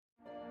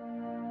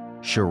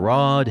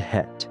Sharad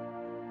Het,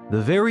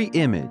 the very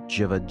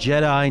image of a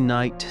Jedi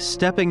Knight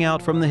stepping out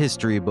from the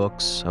history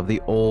books of the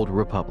Old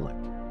Republic.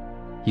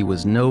 He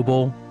was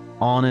noble,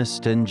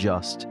 honest, and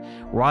just,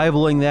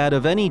 rivaling that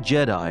of any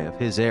Jedi of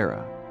his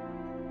era.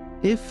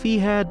 If he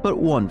had but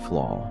one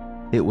flaw,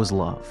 it was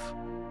love,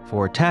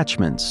 for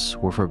attachments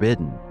were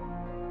forbidden.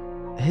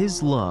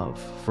 His love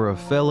for a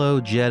fellow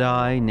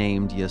Jedi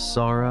named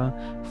Ysara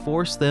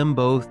forced them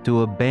both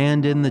to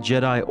abandon the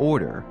Jedi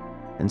Order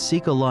and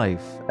seek a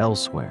life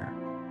elsewhere.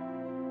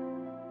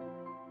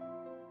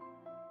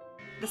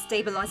 The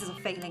stabilizers are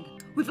failing.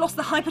 We've lost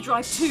the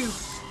hyperdrive too.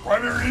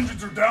 Primary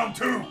engines are down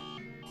too.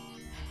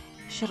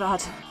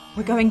 Sharad,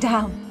 we're going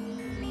down.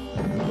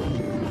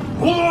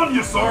 Hold on,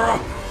 Ysara!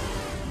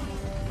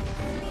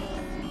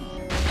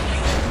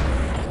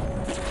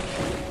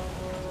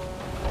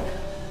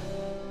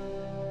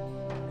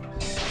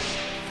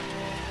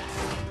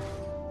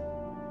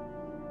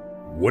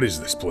 What is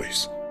this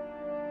place?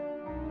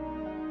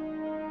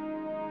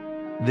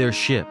 Their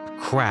ship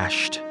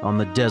crashed on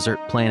the desert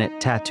planet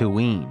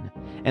Tatooine,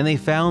 and they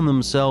found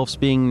themselves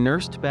being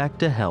nursed back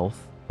to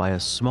health by a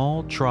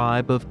small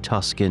tribe of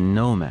Tusken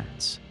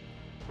nomads.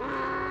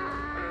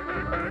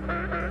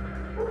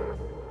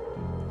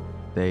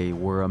 They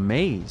were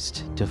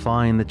amazed to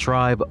find the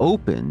tribe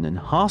open and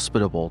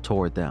hospitable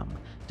toward them,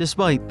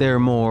 despite their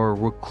more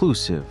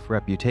reclusive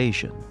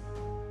reputation.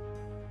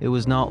 It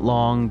was not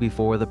long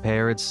before the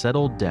pair had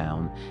settled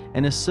down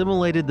and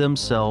assimilated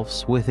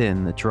themselves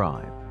within the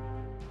tribe.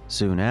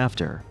 Soon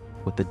after,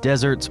 with the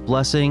desert's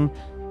blessing,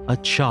 a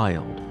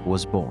child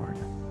was born.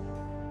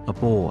 A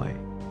boy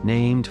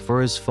named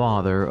for his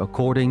father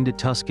according to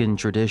Tusken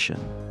tradition,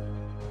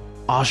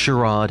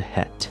 A'Sharad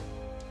Het.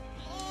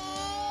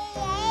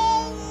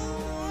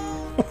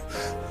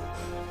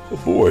 A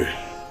boy.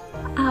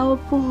 Our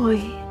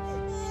boy.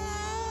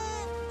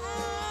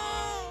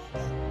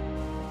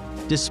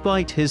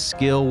 Despite his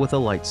skill with a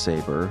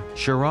lightsaber,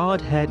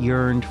 Sharad had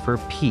yearned for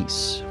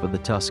peace for the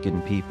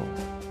Tusken people.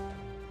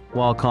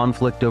 While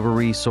conflict over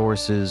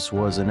resources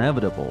was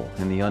inevitable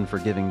in the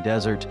unforgiving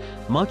desert,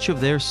 much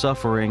of their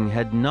suffering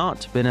had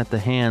not been at the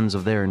hands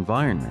of their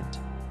environment.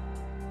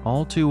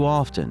 All too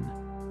often,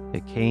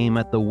 it came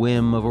at the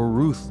whim of a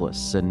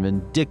ruthless and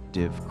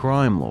vindictive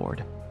crime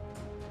lord,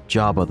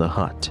 Jabba the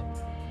Hutt.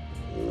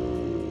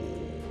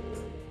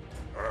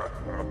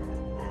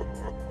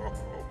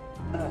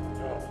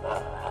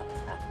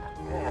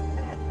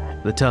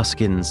 The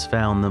Tuskens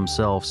found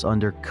themselves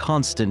under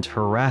constant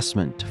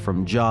harassment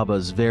from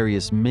Jabba's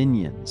various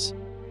minions.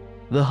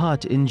 The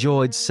Hutt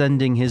enjoyed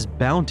sending his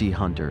bounty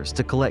hunters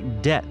to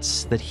collect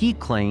debts that he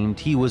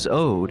claimed he was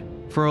owed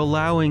for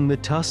allowing the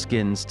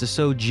Tuskens to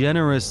so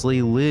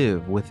generously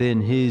live within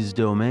his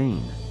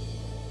domain.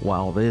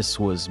 While this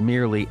was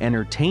merely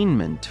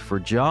entertainment for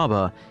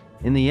Jabba,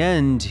 in the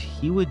end,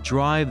 he would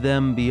drive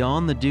them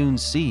beyond the Dune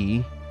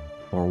Sea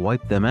or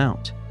wipe them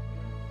out.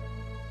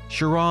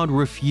 Sharad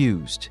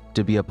refused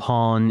to be a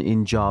pawn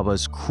in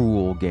Jabba's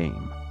cruel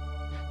game.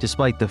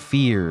 Despite the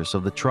fears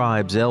of the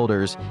tribe's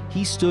elders,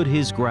 he stood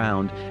his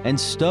ground and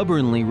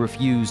stubbornly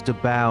refused to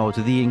bow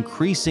to the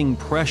increasing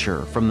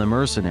pressure from the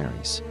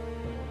mercenaries.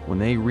 When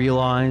they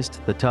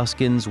realized the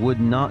Tuskens would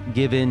not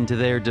give in to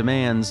their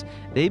demands,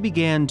 they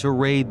began to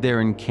raid their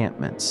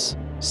encampments,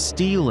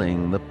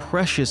 stealing the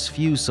precious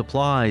few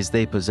supplies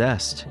they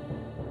possessed.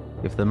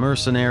 If the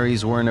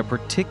mercenaries were in a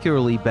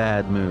particularly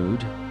bad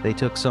mood, they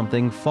took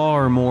something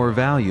far more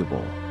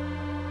valuable: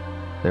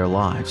 their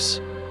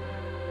lives.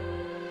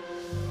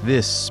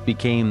 This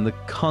became the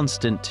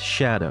constant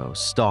shadow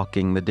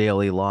stalking the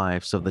daily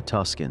lives of the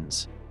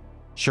Tuskens.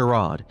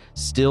 Sharad,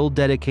 still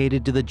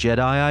dedicated to the Jedi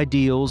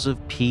ideals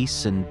of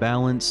peace and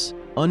balance,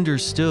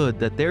 understood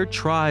that their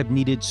tribe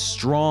needed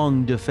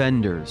strong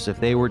defenders if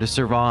they were to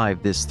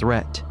survive this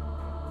threat.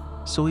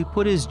 So he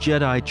put his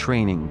Jedi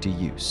training to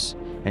use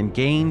and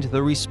gained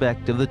the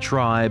respect of the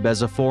tribe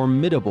as a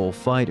formidable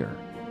fighter.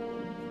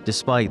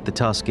 Despite the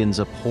Tuskens'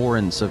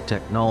 abhorrence of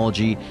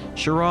technology,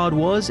 Sharad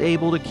was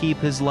able to keep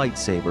his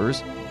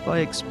lightsabers by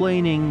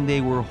explaining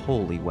they were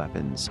holy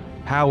weapons,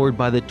 powered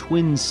by the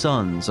twin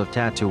suns of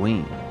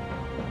Tatooine.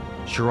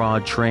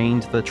 Sharad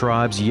trained the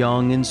tribe's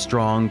young and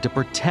strong to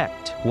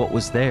protect what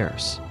was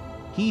theirs.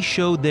 He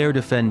showed their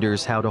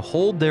defenders how to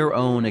hold their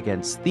own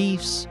against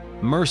thieves,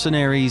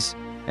 mercenaries,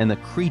 and the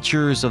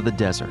creatures of the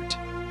desert.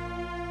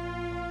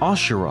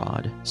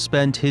 A'Sharad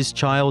spent his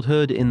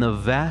childhood in the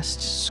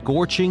vast,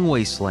 scorching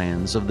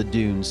wastelands of the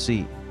Dune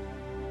Sea.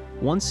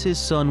 Once his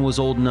son was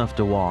old enough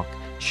to walk,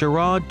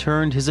 Sharad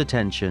turned his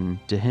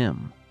attention to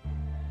him.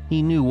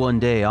 He knew one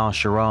day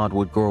A'Sharad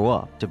would grow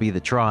up to be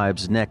the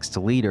tribe's next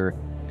leader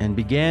and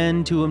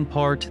began to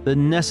impart the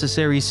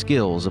necessary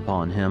skills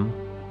upon him.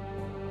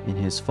 In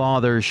his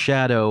father's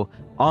shadow,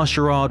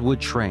 A'Sharad would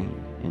train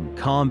in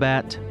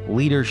combat,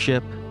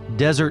 leadership,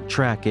 desert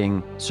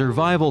tracking,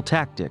 survival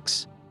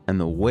tactics, and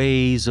the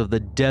ways of the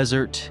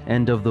desert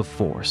and of the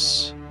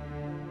Force.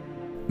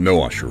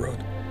 No,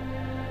 A'Sharad.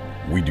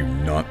 We do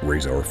not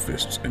raise our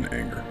fists in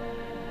anger,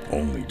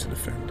 only to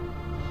defend.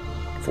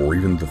 For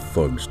even the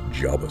thugs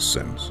Jabba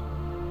sends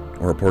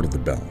are a part of the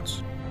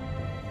balance.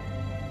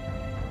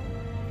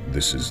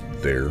 This is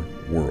their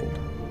world,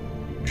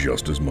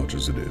 just as much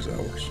as it is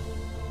ours.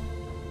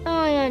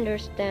 I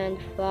understand,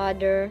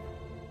 Father.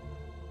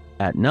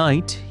 At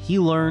night, he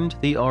learned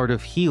the art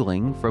of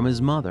healing from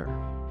his mother.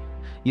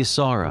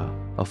 Ysara,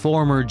 a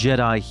former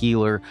Jedi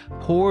healer,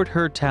 poured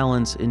her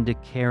talents into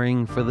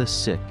caring for the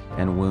sick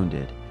and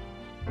wounded.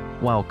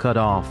 While cut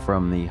off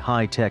from the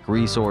high-tech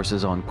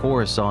resources on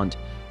Coruscant,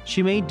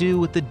 she made do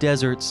with the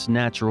desert's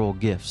natural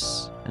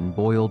gifts and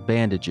boiled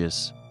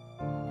bandages.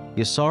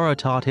 Ysara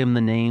taught him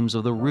the names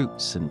of the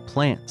roots and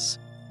plants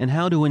and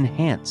how to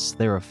enhance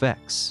their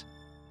effects.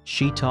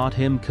 She taught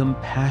him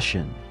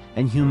compassion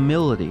and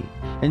humility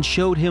and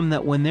showed him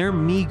that when their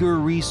meager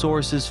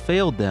resources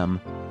failed them,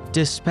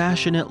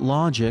 dispassionate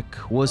logic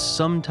was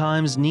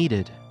sometimes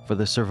needed for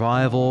the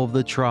survival of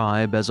the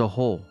tribe as a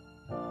whole.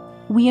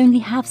 We only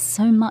have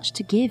so much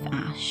to give,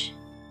 Ash.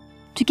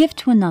 To give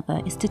to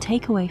another is to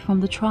take away from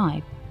the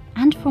tribe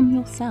and from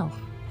yourself.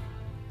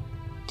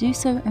 Do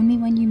so only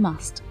when you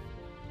must.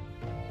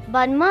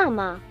 But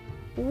Mama,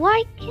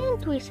 why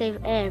can't we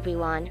save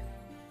everyone?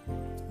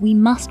 We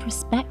must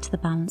respect the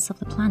balance of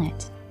the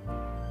planet.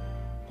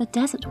 The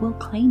desert will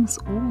claim us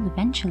all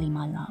eventually,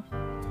 my love.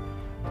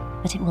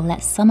 But it will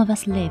let some of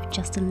us live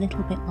just a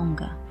little bit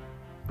longer.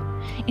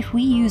 If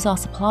we use our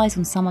supplies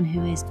on someone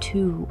who is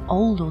too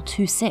old or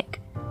too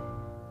sick,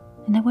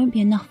 then there won't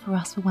be enough for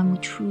us for when we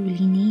truly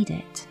need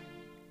it.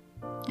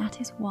 That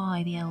is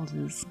why the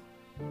elders,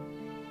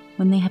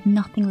 when they have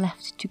nothing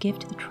left to give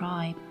to the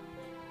tribe,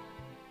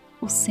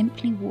 will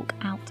simply walk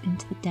out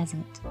into the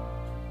desert.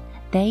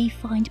 They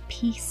find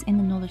peace in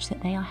the knowledge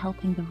that they are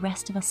helping the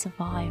rest of us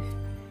survive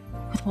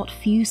with what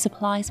few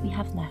supplies we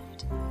have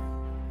left.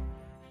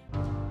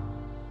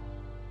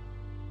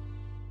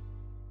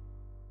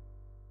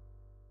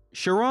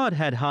 Sherrod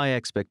had high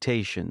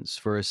expectations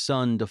for his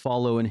son to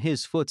follow in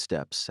his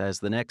footsteps as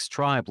the next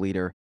tribe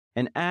leader,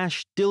 and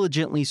Ash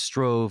diligently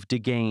strove to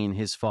gain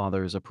his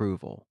father's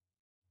approval.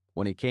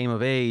 When he came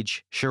of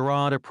age,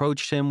 Sherrod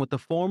approached him with a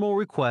formal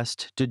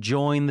request to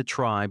join the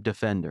tribe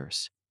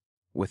defenders.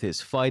 With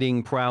his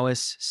fighting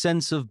prowess,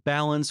 sense of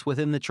balance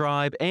within the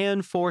tribe,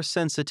 and force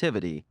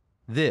sensitivity,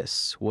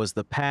 this was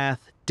the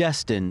path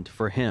destined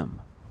for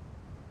him.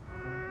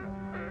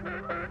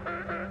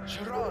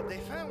 Sherrod, they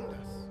found us.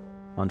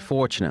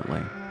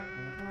 Unfortunately,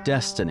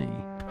 destiny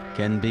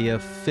can be a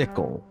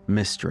fickle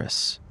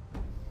mistress.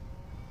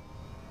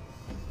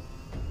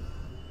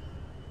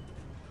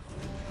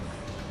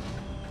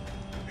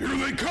 Here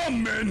they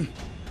come, men!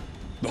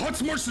 The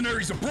Hutt's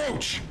mercenaries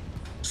approach!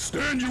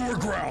 Stand your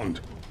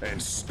ground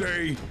and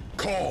stay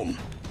calm.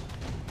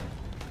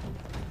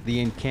 The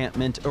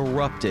encampment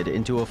erupted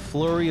into a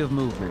flurry of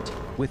movement,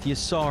 with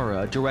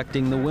Ysara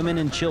directing the women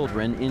and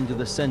children into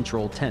the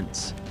central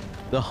tents.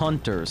 The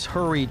hunters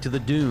hurried to the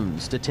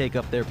dunes to take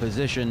up their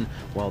position,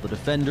 while the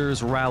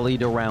defenders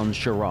rallied around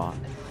Sherrod.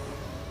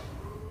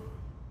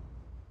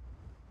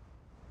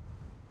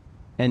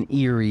 An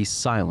eerie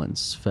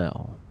silence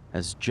fell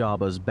as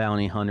Jabba's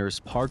bounty hunters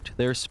parked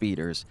their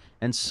speeders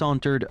and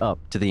sauntered up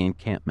to the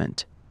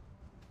encampment.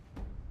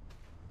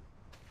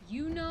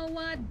 You know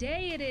what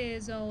day it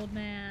is, old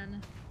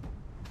man.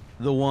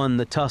 The one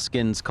the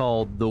Tuskens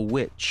called the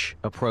Witch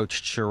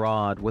approached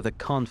Sherrod with a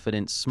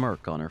confident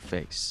smirk on her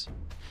face.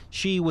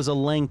 She was a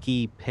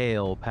lanky,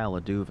 pale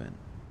Paladuvan.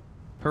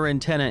 Her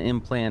antenna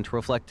implant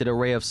reflected a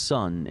ray of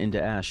sun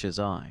into Ash's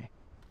eye.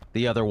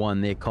 The other one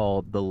they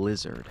called the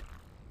Lizard.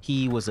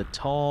 He was a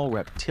tall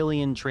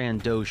reptilian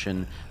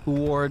Trandoshan who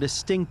wore a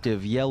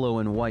distinctive yellow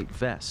and white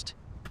vest.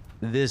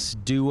 This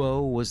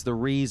duo was the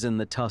reason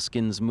the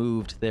Tuskens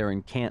moved their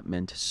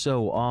encampment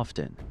so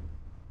often.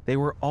 They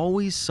were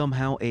always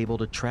somehow able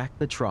to track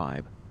the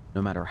tribe,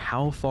 no matter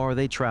how far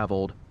they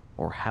traveled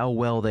or how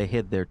well they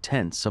hid their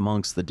tents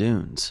amongst the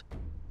dunes.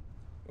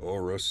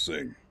 Aurra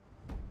Sing.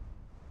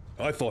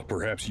 I thought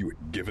perhaps you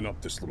had given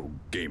up this little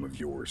game of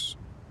yours.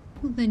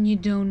 Well, then you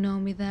don't know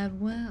me that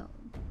well.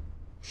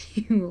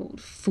 You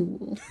old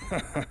fool.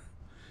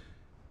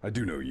 I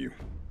do know you.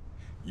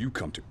 You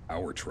come to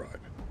our tribe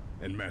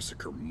and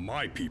massacre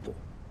my people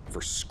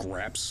for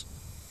scraps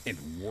and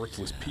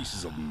worthless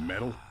pieces of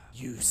metal.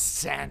 You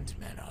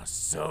Sandmen are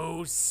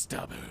so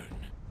stubborn.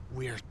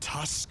 We're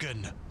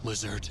Tusken,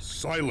 Lizard.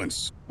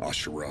 Silence,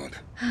 A'Sharad.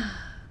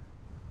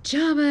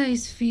 Jabba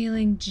is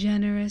feeling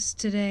generous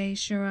today,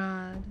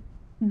 Sherrod.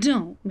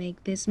 Don't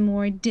make this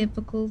more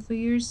difficult for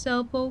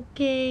yourself,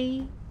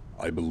 okay?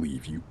 I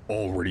believe you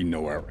already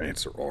know our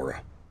answer, Aurra.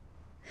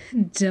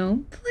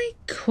 Don't play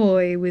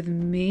coy with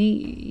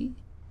me,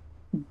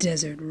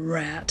 desert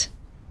rat.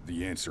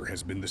 The answer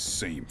has been the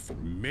same for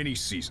many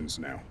seasons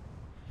now.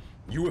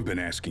 You have been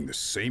asking the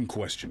same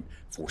question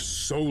for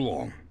so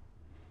long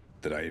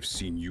that I have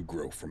seen you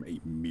grow from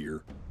a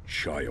mere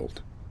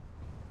child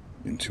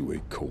into a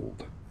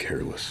cold,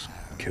 careless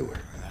killer.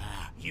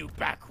 You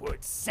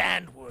backwoods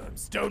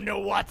sandworms don't know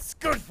what's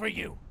good for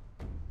you.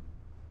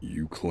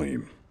 You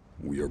claim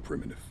we are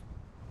primitive,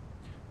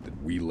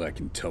 that we lack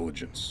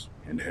intelligence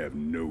and have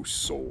no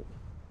soul.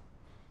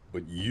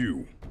 But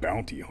you,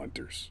 bounty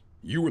hunters,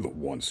 you are the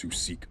ones who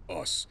seek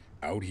us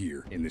out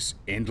here in this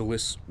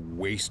endless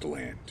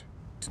wasteland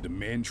to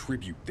demand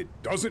tribute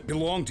that doesn't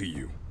belong to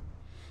you.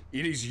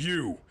 It is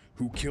you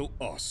who kill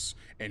us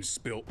and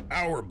spill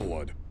our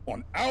blood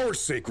on our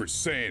sacred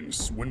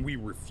sands when we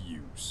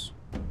refuse.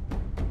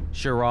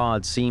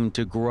 Sherrod seemed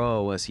to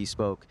grow as he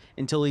spoke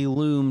until he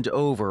loomed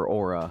over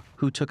Aura,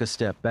 who took a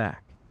step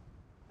back.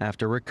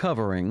 After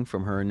recovering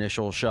from her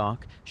initial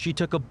shock, she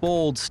took a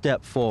bold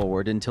step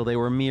forward until they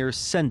were mere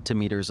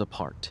centimeters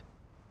apart.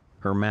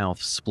 Her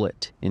mouth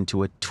split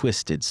into a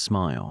twisted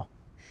smile.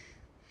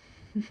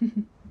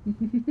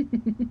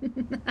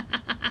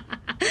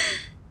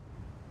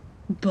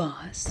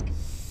 Bossk.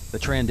 The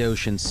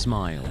Trandoshan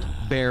smiled,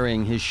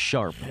 baring his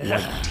sharp,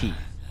 white teeth.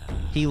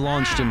 He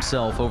launched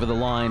himself over the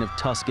line of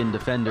Tusken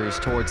defenders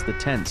towards the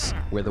tents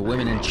where the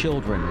women and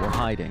children were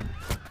hiding.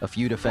 A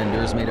few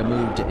defenders made a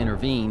move to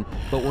intervene,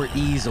 but were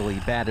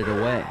easily batted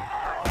away.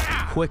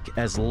 Quick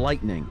as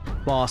lightning,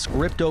 Bossk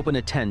ripped open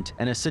a tent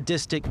and a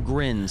sadistic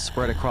grin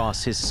spread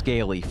across his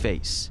scaly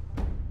face.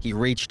 He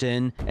reached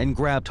in and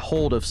grabbed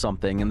hold of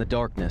something in the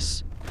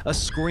darkness. A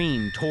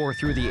scream tore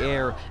through the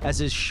air as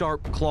his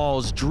sharp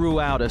claws drew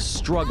out a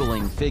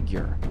struggling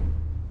figure.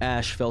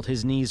 Ash felt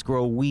his knees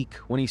grow weak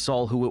when he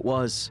saw who it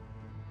was.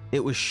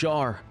 It was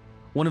Shar,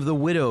 one of the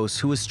widows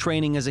who was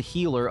training as a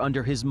healer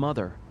under his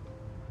mother.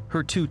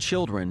 Her two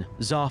children,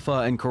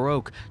 Zafa and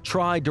Karok,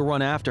 tried to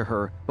run after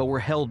her, but were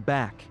held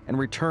back and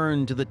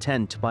returned to the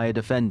tent by a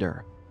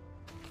defender.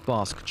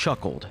 Bossk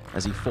chuckled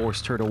as he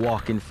forced her to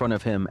walk in front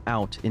of him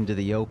out into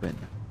the open.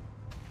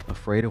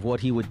 Afraid of what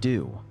he would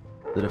do,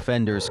 the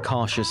defenders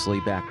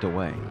cautiously backed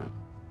away.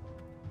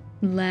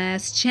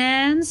 Last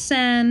chance,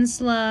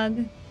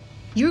 Sandslug.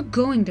 You're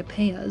going to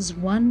pay us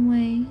one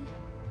way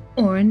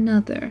or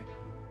another.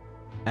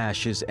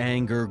 Ash's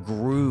anger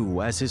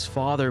grew as his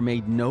father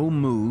made no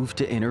move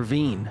to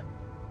intervene.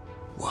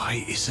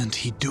 Why isn't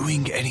he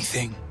doing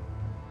anything?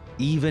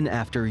 Even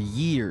after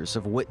years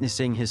of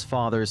witnessing his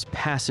father's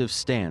passive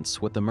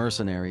stance with the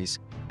mercenaries,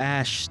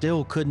 Ash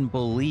still couldn't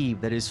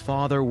believe that his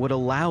father would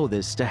allow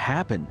this to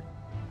happen.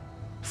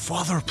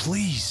 Father,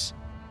 please.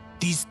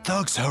 These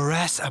thugs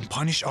harass and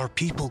punish our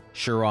people.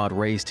 Sherrod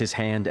raised his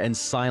hand and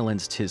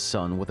silenced his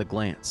son with a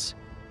glance.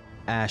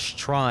 Ash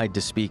tried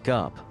to speak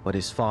up, but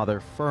his father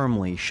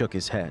firmly shook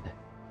his head.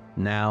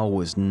 Now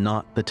was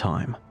not the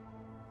time.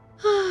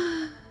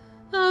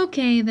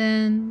 Okay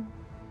then.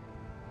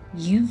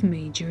 You've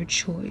made your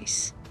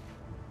choice.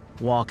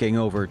 Walking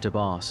over to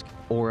Bossk,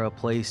 Aura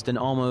placed an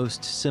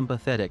almost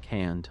sympathetic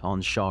hand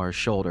on Shar's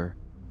shoulder.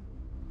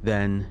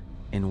 Then,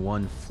 in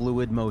one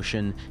fluid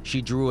motion,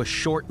 she drew a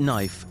short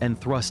knife and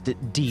thrust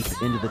it deep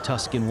into the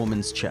Tusken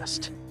woman's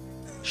chest.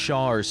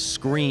 Shar's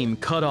scream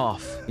cut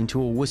off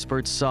into a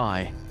whispered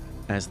sigh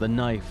as the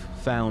knife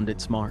found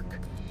its mark.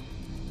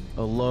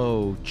 A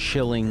low,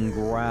 chilling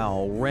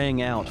growl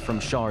rang out from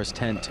Shar's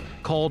tent,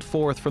 called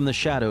forth from the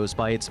shadows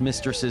by its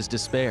mistress's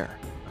despair.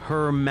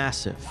 Her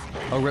massive,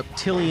 a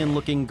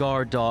reptilian-looking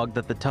guard dog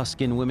that the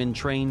Tusken women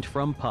trained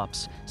from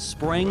pups,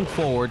 sprang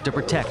forward to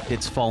protect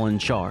its fallen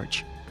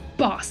charge.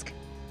 Bossk.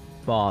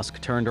 Bossk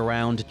turned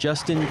around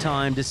just in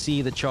time to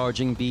see the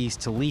charging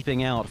beast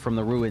leaping out from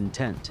the ruined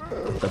tent.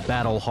 The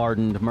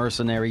battle-hardened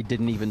mercenary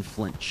didn't even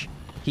flinch.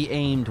 He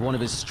aimed one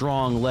of his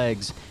strong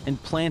legs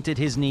and planted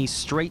his knee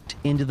straight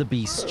into the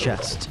beast's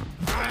chest.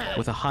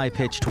 With a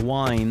high-pitched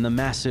whine, the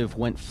massive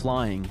went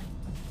flying.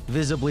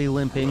 Visibly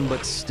limping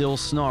but still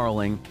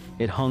snarling,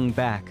 it hung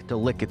back to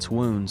lick its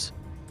wounds.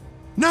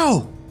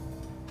 No!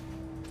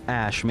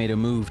 Ash made a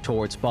move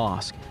towards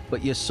Bossk,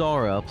 but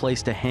Ysara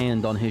placed a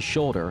hand on his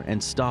shoulder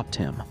and stopped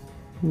him.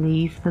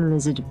 Leave the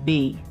lizard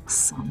be,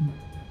 son.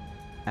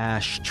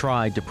 Ash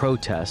tried to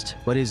protest,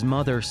 but his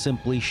mother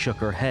simply shook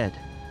her head.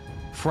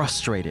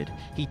 Frustrated,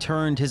 he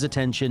turned his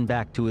attention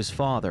back to his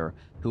father,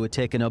 who had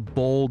taken a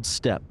bold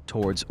step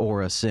towards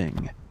Aura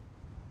Singh.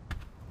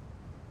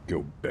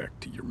 Go back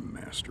to your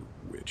master,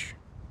 witch.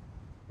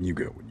 You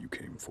got what you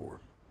came for.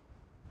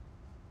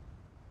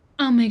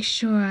 I'll make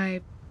sure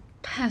I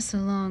pass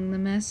along the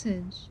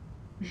message.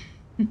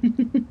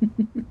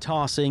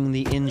 Tossing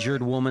the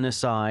injured woman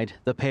aside,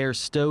 the pair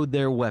stowed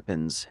their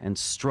weapons and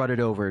strutted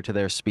over to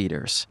their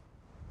speeders.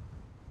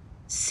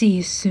 See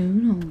you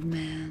soon, old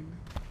man.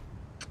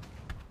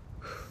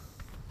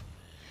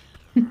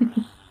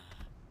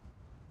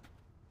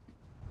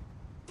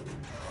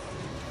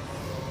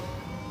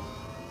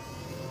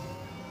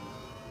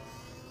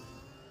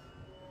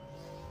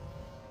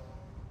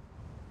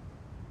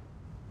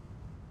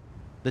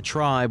 The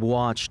tribe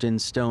watched in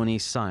stony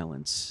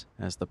silence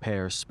as the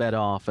pair sped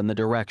off in the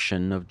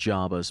direction of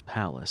Jabba's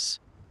palace.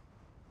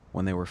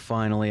 When they were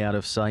finally out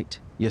of sight,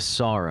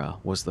 Ysara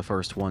was the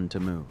first one to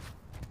move.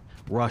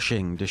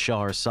 Rushing to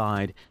Shar's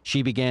side,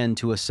 she began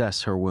to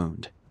assess her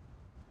wound.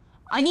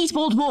 I need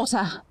boiled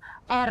water.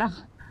 Era,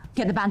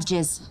 get the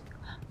bandages.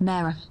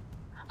 Mera,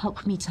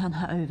 help me turn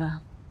her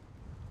over.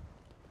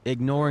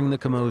 Ignoring the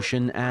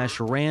commotion, Ash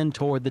ran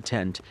toward the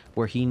tent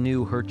where he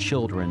knew her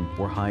children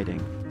were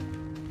hiding.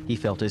 He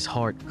felt his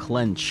heart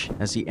clench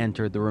as he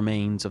entered the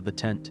remains of the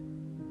tent.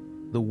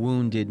 The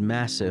wounded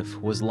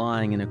Massif was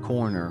lying in a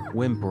corner,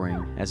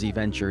 whimpering as he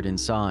ventured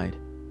inside.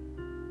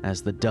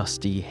 As the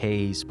dusty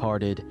haze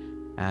parted,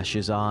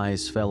 Ash's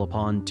eyes fell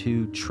upon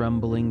two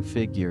trembling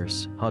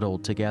figures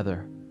huddled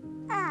together.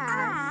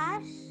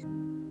 Ash!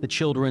 The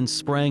children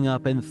sprang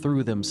up and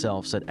threw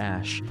themselves at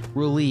Ash,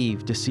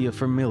 relieved to see a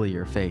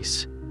familiar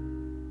face.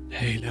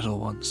 Hey, little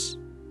ones.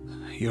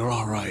 You're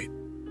all right.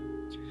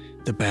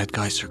 The bad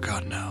guys are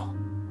gone now.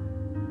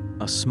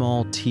 A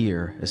small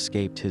tear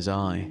escaped his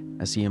eye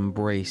as he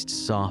embraced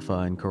Safa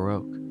and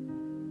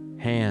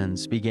Karok.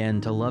 Hands began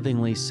to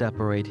lovingly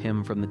separate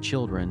him from the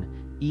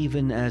children,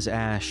 even as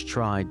Ash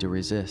tried to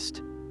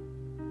resist.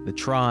 The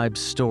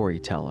tribe's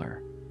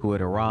storyteller, who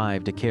had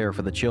arrived to care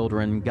for the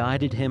children,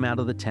 guided him out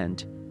of the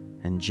tent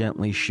and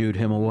gently shooed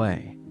him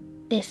away.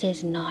 This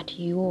is not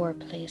your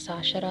place,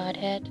 Asherad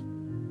Head.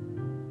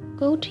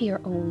 Go to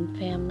your own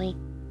family.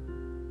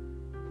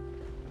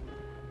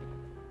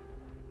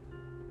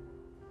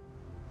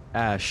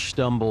 Ash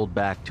stumbled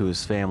back to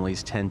his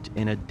family's tent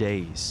in a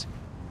daze.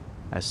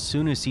 As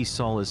soon as he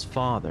saw his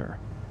father,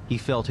 he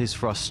felt his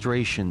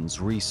frustrations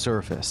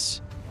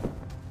resurface.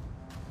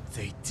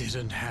 They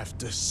didn't have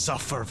to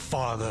suffer,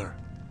 Father.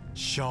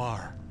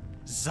 Shar,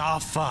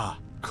 Zafa,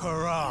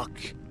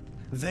 Karok.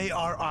 They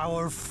are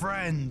our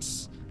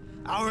friends,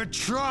 our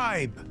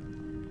tribe.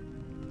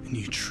 And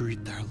you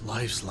treat their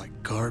lives like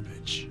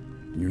garbage.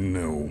 You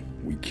know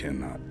we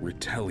cannot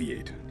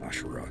retaliate,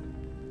 Asherad.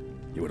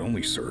 It would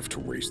only serve to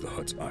raise the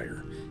Hutt's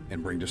ire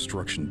and bring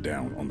destruction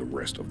down on the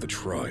rest of the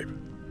tribe.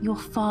 Your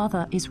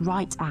father is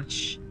right,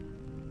 Ash.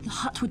 The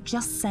Hutt would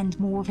just send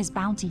more of his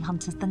bounty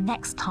hunters the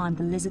next time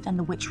the lizard and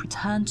the witch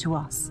return to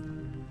us.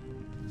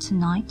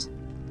 Tonight,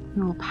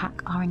 we will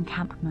pack our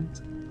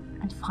encampment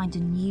and find a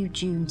new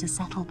dune to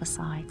settle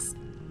besides.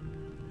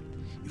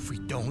 If we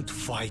don't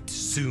fight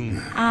soon...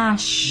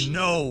 Ash!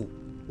 No!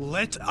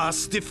 Let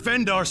us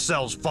defend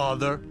ourselves,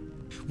 Father!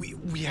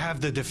 We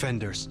have the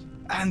defenders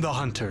and the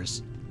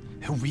hunters.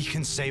 And we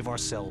can save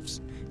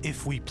ourselves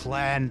if we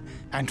plan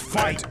and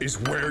fight. That is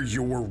where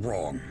you were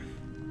wrong.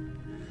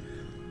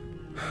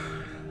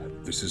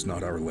 This is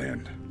not our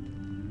land.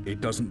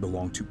 It doesn't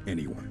belong to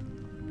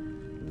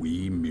anyone.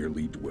 We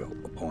merely dwell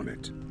upon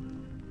it.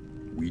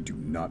 We do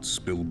not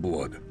spill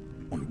blood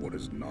on what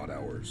is not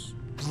ours.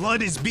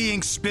 Blood is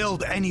being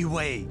spilled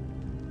anyway.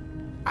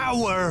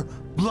 Our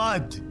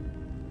blood.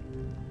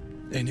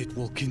 And it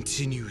will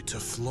continue to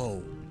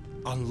flow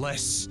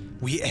unless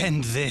we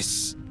end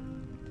this.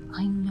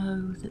 I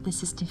know that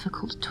this is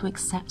difficult to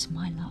accept,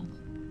 my love.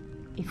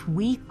 If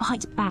we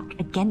fight back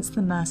against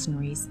the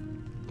mercenaries,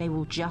 they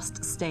will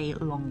just stay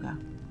longer,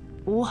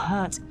 or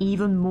hurt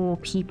even more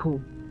people.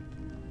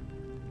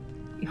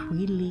 If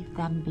we leave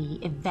them be,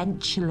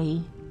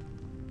 eventually,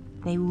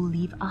 they will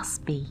leave us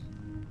be.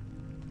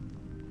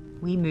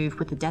 We move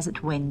with the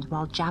desert wind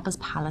while Jabba's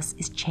palace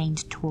is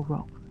chained to a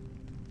rock.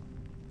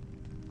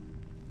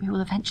 We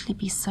will eventually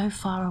be so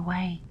far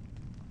away,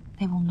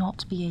 they will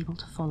not be able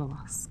to follow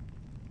us.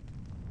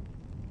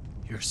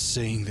 You're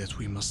saying that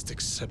we must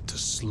accept a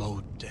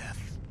slow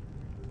death.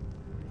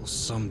 Will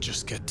some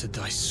just get to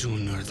die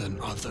sooner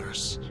than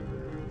others?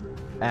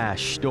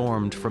 Ash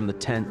stormed from the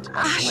tent,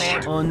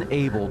 Ash!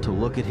 unable to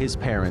look at his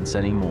parents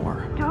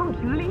anymore.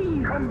 Don't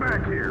leave! Come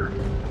back here!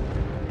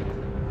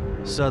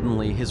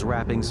 Suddenly, his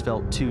wrappings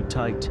felt too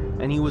tight,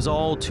 and he was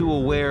all too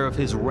aware of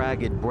his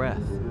ragged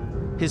breath.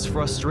 His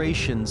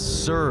frustrations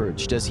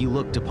surged as he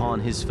looked upon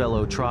his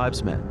fellow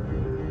tribesmen.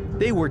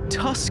 They were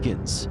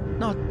Tuskens,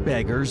 not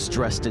beggars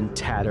dressed in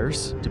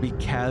tatters to be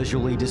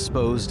casually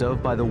disposed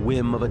of by the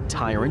whim of a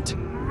tyrant.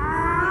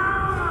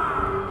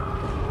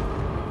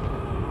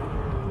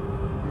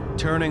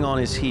 Turning on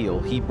his heel,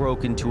 he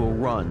broke into a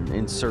run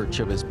in search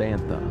of his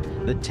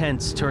bantha, the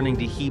tents turning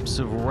to heaps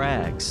of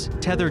rags,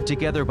 tethered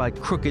together by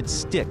crooked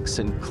sticks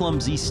and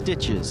clumsy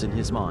stitches in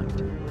his mind.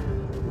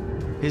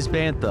 His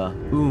bantha,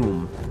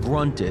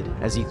 grunted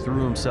as he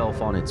threw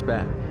himself on its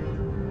back.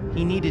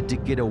 He needed to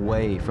get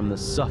away from the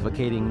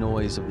suffocating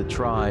noise of the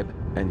tribe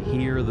and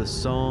hear the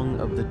song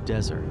of the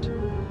desert.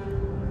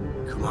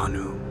 Come on,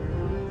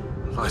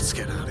 Oom. Let's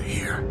get out of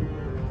here.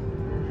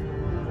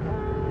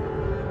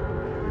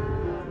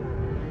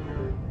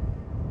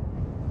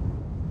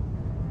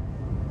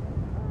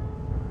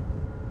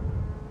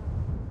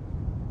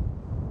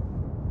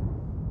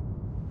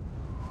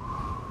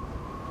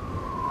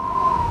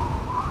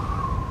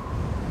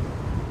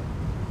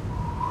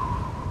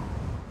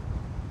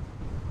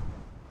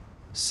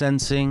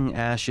 Sensing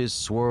Ash's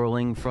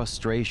swirling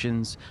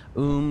frustrations,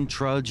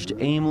 trudged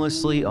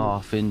aimlessly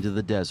off into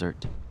the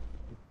desert.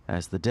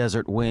 As the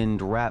desert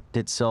wind wrapped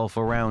itself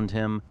around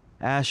him,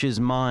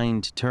 Ash's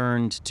mind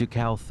turned to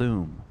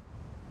Kalthum.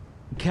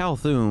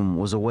 Kalthum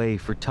was a way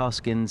for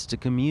Tuskens to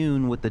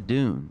commune with the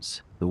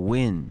dunes, the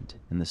wind,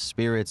 and the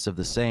spirits of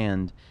the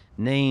sand,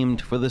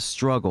 named for the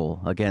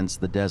struggle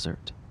against the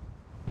desert.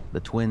 The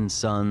twin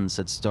suns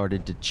had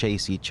started to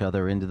chase each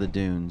other into the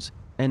dunes,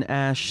 and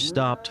Ash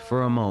stopped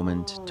for a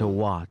moment to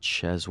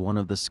watch as one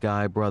of the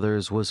Sky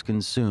Brothers was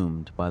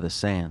consumed by the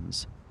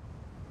sands.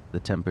 The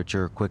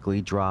temperature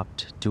quickly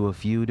dropped to a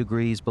few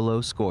degrees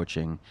below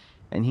scorching,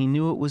 and he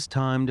knew it was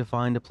time to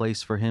find a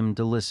place for him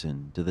to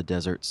listen to the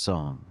desert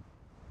song.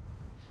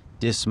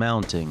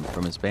 Dismounting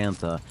from his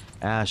bantha,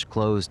 Ash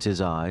closed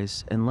his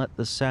eyes and let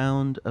the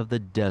sound of the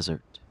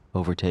desert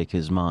overtake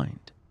his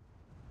mind.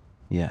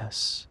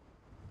 Yes,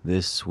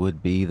 this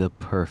would be the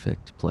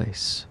perfect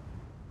place.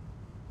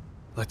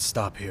 Let's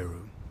stop here,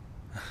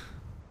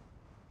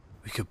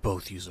 we could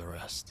both use a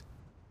rest.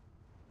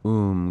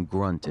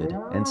 Grunted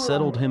and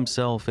settled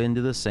himself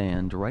into the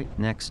sand right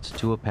next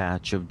to a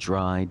patch of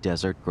dry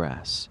desert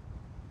grass.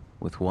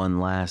 With one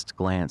last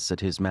glance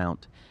at his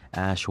mount,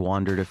 Ash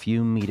wandered a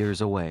few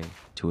meters away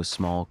to a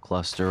small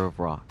cluster of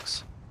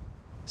rocks.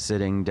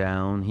 Sitting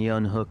down, he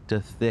unhooked a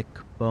thick,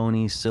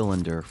 bony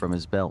cylinder from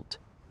his belt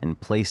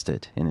and placed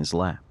it in his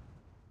lap.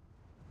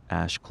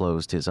 Ash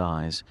closed his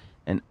eyes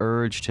and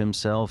urged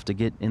himself to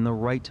get in the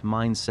right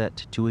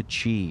mindset to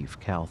achieve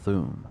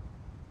Calthoum.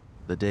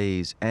 The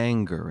day's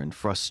anger and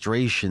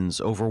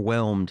frustrations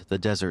overwhelmed the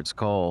desert's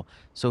call,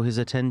 so his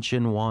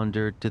attention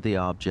wandered to the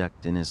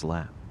object in his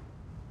lap.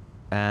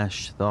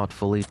 Ash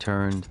thoughtfully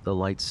turned the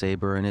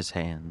lightsaber in his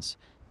hands,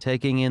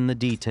 taking in the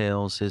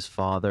details his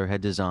father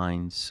had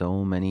designed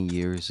so many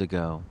years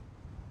ago.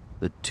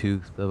 The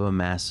tooth of a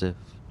massif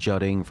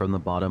jutting from the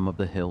bottom of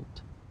the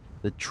hilt,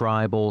 the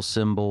tribal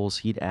symbols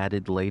he'd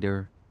added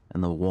later,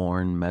 and the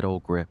worn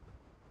metal grip.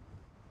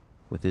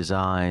 With his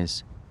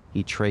eyes,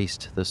 he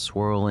traced the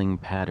swirling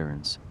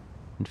patterns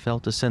and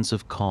felt a sense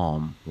of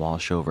calm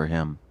wash over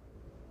him.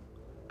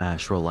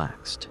 Ash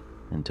relaxed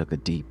and took a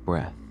deep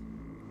breath.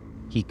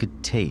 He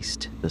could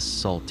taste the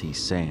salty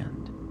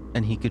sand,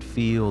 and he could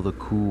feel the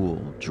cool,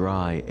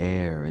 dry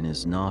air in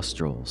his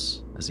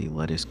nostrils as he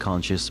let his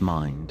conscious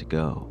mind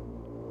go.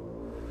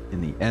 In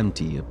the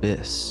empty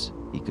abyss,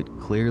 he could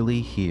clearly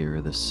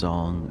hear the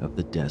song of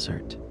the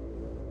desert,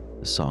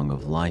 the song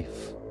of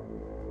life,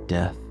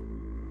 death,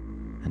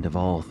 and of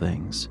all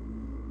things,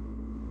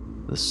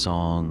 the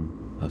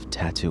song of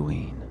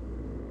Tatooine.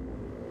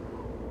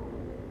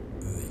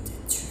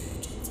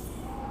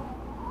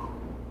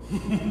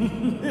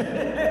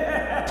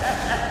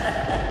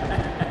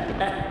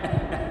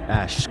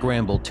 Ash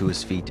scrambled to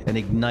his feet and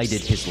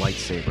ignited his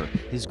lightsaber,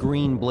 his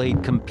green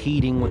blade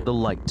competing with the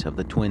light of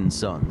the twin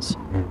suns.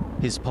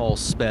 His pulse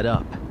sped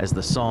up as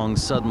the song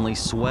suddenly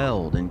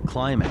swelled and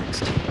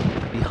climaxed.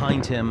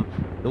 Behind him,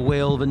 the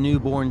wail of a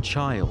newborn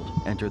child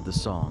entered the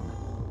song,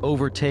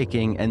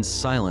 overtaking and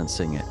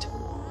silencing it.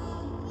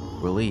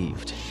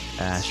 Relieved,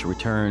 Ash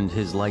returned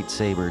his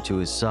lightsaber to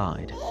his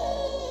side.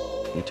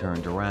 He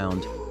turned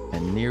around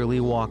and nearly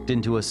walked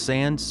into a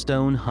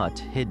sandstone hut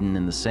hidden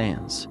in the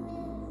sands.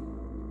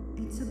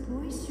 It's a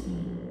voice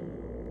ring.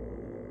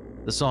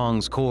 The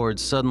song's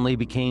chords suddenly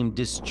became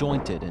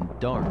disjointed and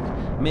dark,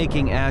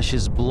 making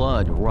Ash's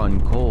blood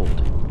run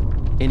cold.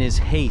 In his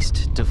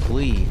haste to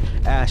flee,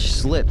 Ash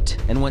slipped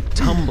and went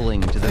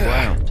tumbling to the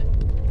ground.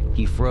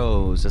 He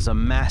froze as a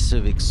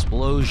massive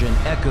explosion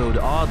echoed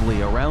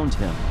oddly around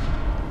him.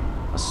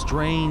 A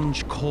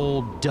strange,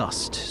 cold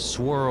dust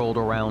swirled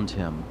around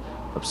him,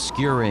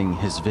 obscuring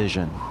his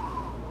vision.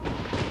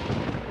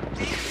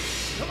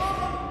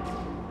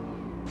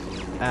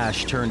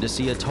 Ash turned to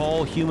see a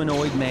tall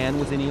humanoid man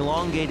with an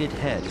elongated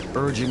head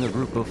urging a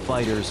group of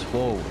fighters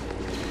forward.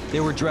 They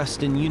were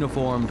dressed in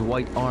uniformed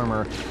white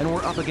armor and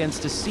were up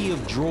against a sea of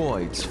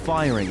droids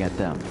firing at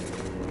them.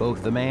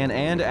 Both the man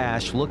and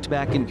Ash looked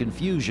back in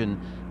confusion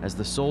as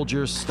the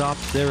soldiers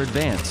stopped their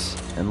advance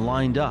and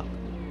lined up.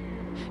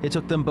 It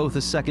took them both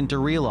a second to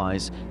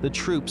realize the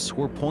troops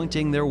were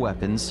pointing their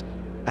weapons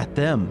at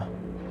them.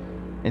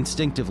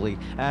 Instinctively,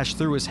 Ash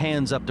threw his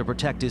hands up to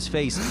protect his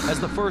face as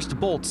the first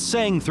bolt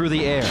sang through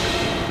the air.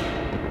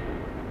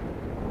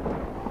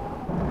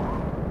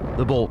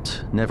 The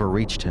bolt never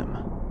reached him.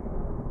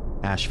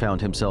 Ash found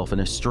himself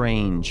in a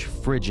strange,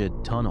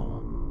 frigid tunnel.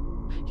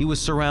 He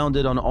was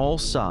surrounded on all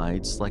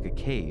sides like a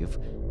cave,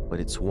 but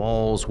its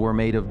walls were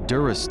made of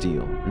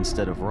durasteel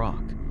instead of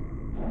rock.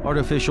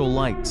 Artificial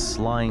lights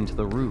lined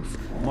the roof,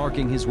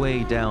 marking his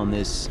way down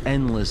this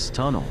endless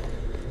tunnel.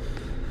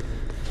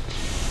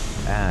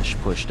 Ash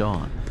pushed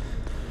on.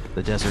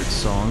 The desert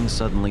song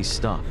suddenly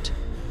stopped,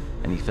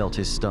 and he felt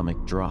his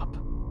stomach drop.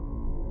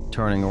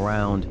 Turning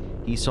around,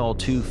 he saw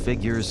two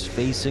figures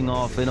facing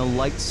off in a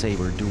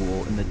lightsaber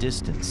duel in the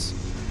distance.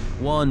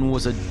 One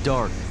was a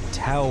dark,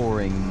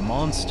 towering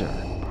monster,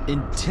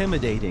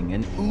 intimidating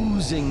and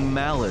oozing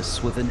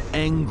malice with an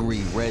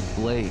angry red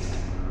blade.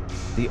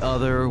 The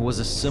other was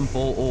a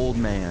simple old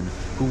man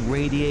who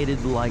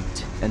radiated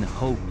light and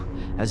hope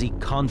as he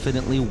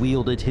confidently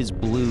wielded his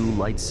blue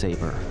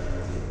lightsaber.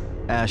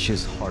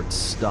 Ash's heart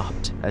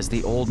stopped as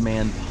the old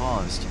man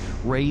paused,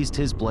 raised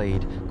his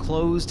blade,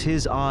 closed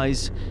his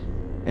eyes,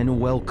 and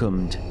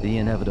welcomed the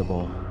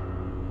inevitable.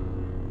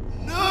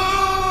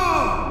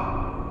 No!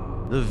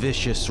 The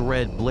vicious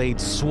red blade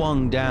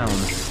swung down,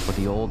 but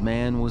the old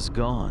man was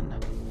gone.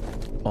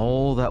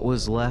 All that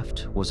was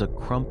left was a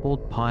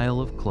crumpled pile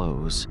of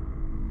clothes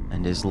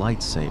and his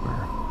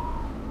lightsaber.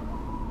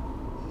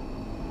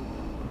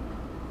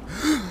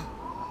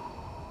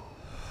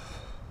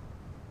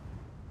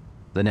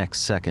 The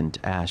next second,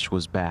 Ash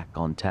was back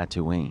on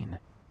Tatooine.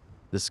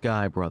 The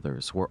Sky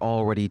Brothers were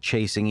already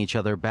chasing each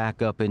other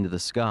back up into the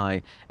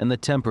sky, and the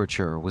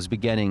temperature was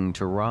beginning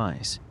to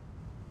rise.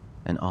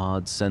 An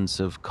odd sense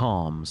of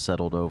calm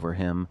settled over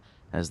him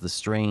as the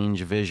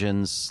strange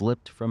visions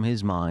slipped from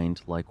his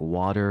mind like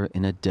water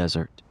in a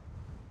desert.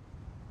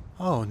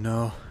 Oh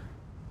no.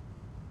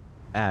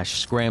 Ash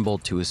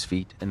scrambled to his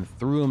feet and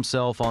threw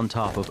himself on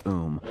top of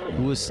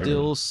who was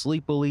still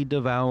sleepily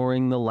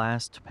devouring the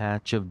last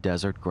patch of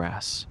desert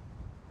grass.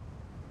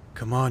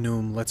 Come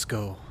on, let's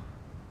go.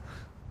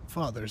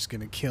 Father's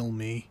gonna kill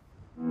me.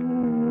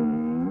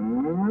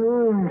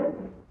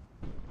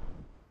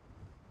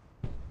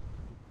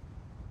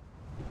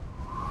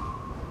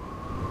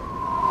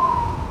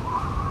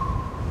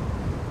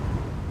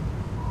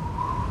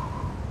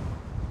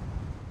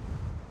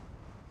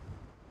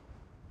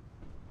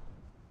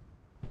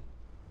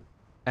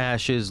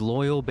 Ash's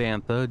loyal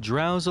bantha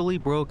drowsily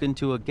broke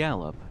into a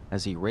gallop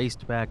as he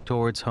raced back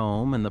towards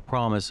home and the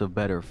promise of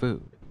better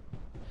food.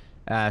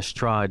 Ash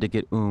tried to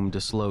get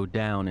to slow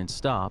down and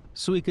stop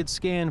so he could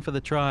scan for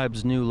the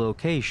tribe's new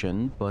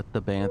location, but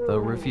the bantha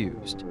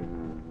refused.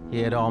 He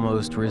had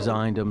almost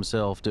resigned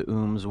himself to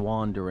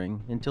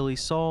wandering until he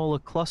saw a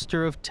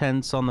cluster of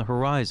tents on the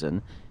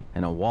horizon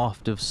and a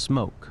waft of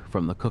smoke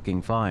from the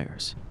cooking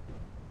fires.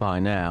 By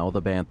now,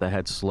 the bantha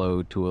had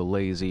slowed to a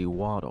lazy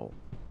waddle.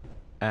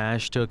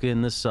 Ash took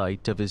in the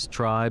sight of his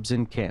tribe's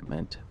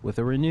encampment with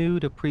a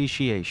renewed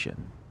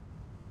appreciation.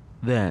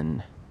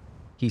 Then,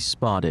 he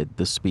spotted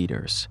the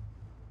speeders.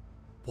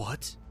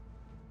 What?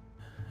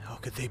 How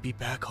could they be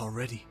back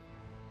already?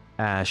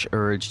 Ash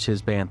urged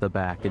his bantha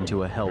back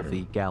into a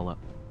healthy gallop.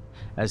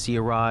 As he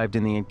arrived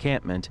in the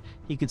encampment,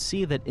 he could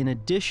see that in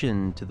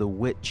addition to the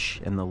witch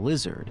and the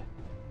lizard,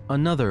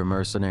 another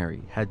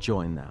mercenary had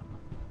joined them.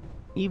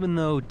 Even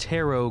though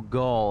Taro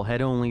Gaul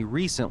had only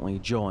recently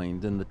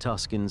joined in the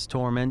Tusken's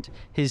torment,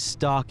 his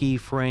stocky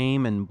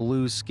frame and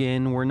blue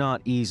skin were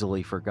not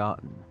easily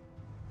forgotten.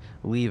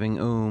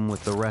 Leaving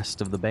with the rest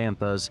of the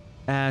banthas,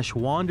 Ash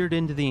wandered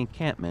into the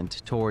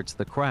encampment towards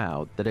the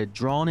crowd that had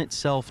drawn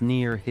itself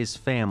near his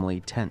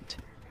family tent.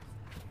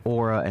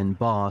 Aura and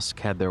Bosk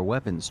had their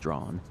weapons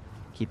drawn,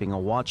 keeping a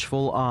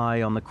watchful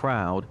eye on the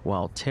crowd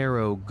while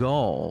Taro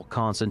Gaul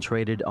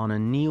concentrated on a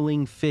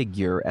kneeling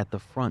figure at the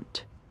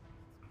front.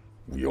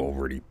 We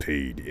already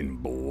paid in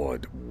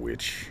blood,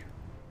 witch.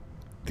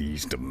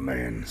 These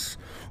demands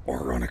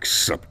are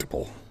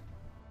unacceptable.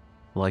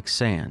 Like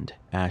sand,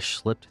 Ash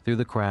slipped through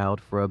the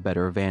crowd for a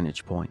better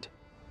vantage point.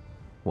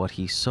 What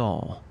he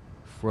saw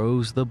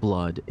froze the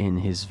blood in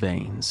his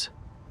veins.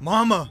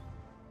 Mama!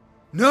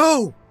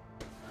 No!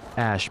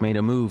 Ash made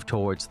a move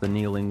towards the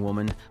kneeling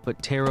woman,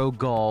 but Taro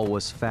Gaul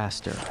was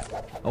faster.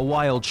 A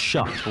wild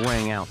shot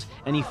rang out,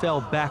 and he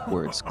fell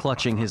backwards,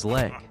 clutching his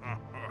leg.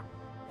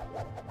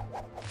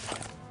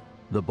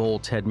 The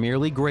bolt had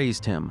merely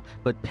grazed him,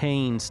 but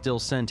pain still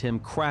sent him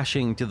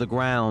crashing to the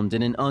ground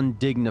in an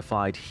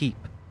undignified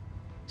heap.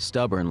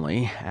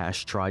 Stubbornly,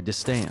 Ash tried to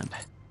stand.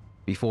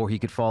 Before he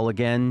could fall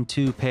again,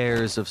 two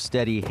pairs of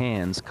steady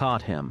hands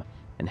caught him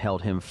and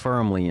held him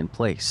firmly in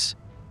place.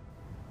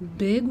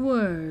 Big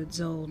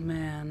words, old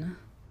man.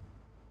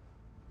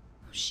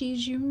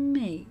 She's your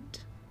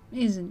mate,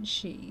 isn't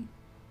she?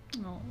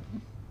 Oh.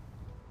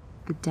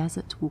 The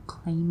desert will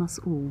claim us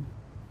all,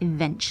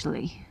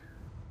 eventually.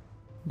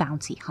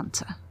 Bounty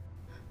hunter.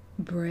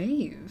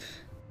 Brave.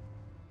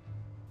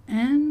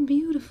 And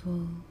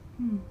beautiful.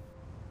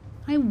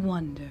 I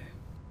wonder.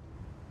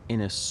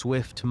 In a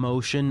swift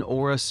motion,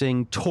 Aura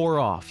Singh tore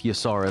off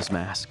Ysara's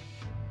mask.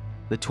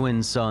 The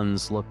twin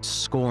suns looked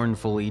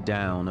scornfully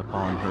down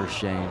upon her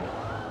shame.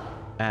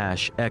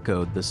 Ash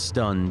echoed the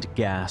stunned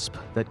gasp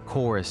that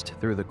chorused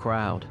through the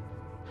crowd.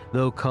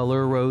 Though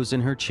color rose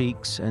in her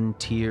cheeks and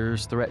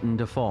tears threatened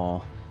to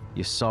fall,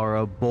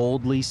 Ysara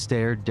boldly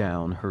stared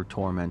down her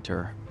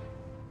tormentor.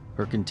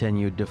 Her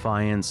continued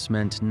defiance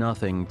meant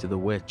nothing to the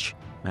witch,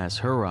 as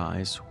her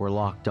eyes were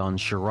locked on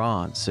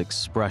Sharad's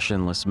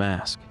expressionless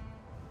mask.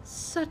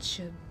 Such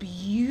a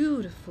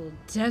beautiful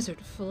desert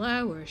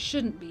flower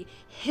shouldn't be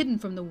hidden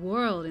from the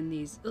world in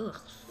these,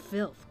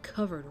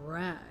 filth-covered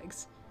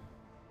rags.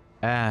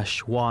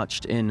 Ash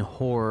watched in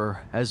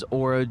horror as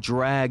Aura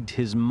dragged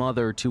his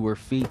mother to her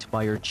feet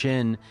by her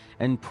chin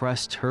and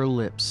pressed her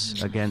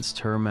lips against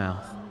her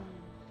mouth.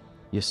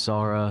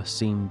 Ysara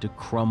seemed to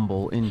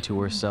crumble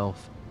into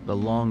herself the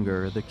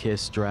longer the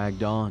kiss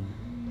dragged on.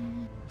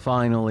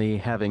 Finally,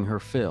 having her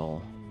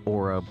fill,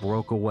 Aura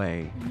broke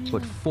away,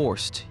 but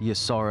forced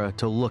Ysara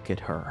to look at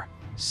her,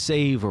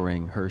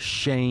 savoring her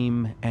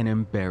shame and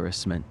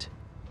embarrassment.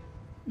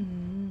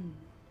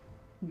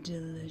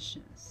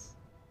 Delicious.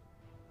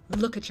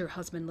 Look at your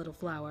husband, little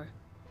flower.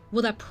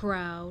 Will that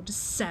proud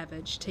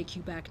savage take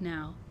you back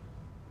now?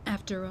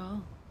 After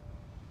all,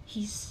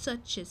 he's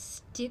such a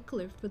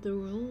stickler for the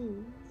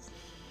rules.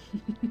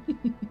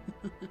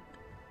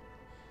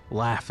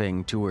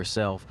 Laughing to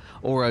herself,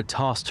 Aura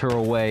tossed her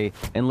away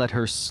and let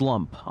her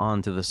slump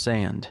onto the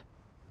sand.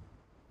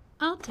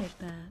 I'll take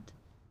that.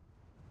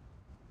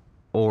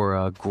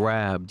 Aura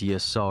grabbed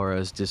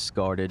Ysara's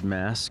discarded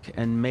mask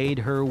and made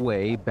her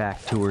way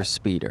back to her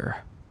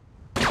speeder.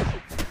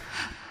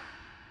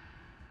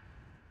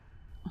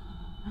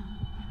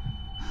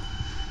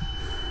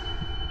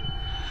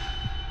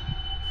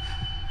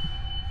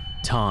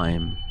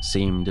 Time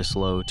seemed to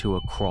slow to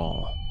a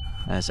crawl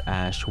as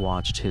Ash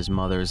watched his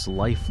mother's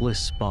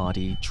lifeless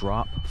body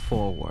drop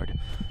forward,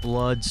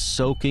 blood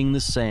soaking the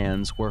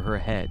sands where her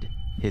head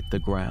hit the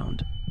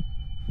ground.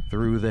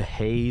 Through the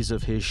haze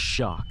of his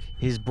shock,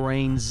 his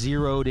brain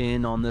zeroed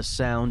in on the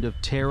sound of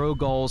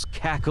Terogol's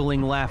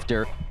cackling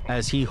laughter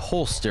as he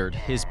holstered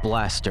his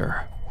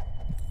blaster.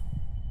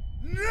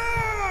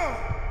 No!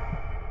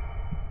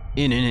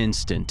 In an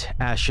instant,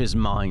 Ash's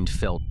mind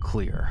felt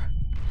clear.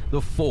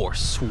 The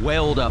Force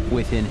welled up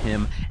within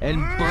him and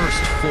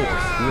burst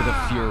forth with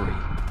a fury.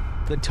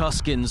 The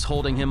Tuskens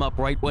holding him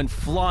upright went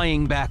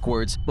flying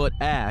backwards, but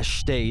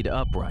Ash stayed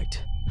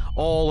upright.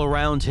 All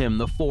around him,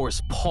 the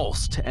Force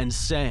pulsed and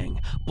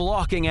sang,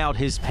 blocking out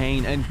his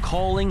pain and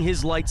calling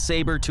his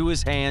lightsaber to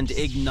his hand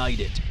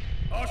ignited.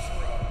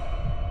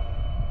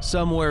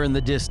 Somewhere in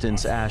the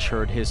distance, Ash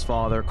heard his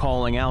father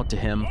calling out to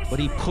him, but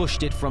he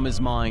pushed it from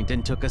his mind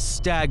and took a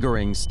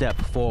staggering step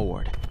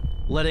forward.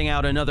 Letting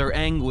out another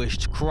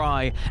anguished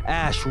cry,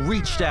 Ash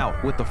reached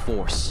out with the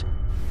Force.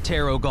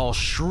 Terogol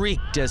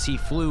shrieked as he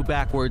flew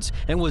backwards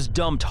and was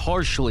dumped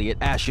harshly at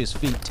Ash's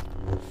feet.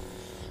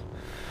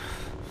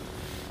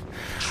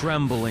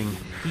 Trembling,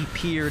 he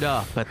peered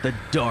up at the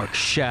dark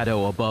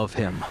shadow above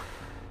him.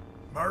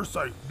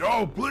 Mercy!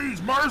 No,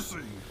 please,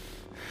 mercy!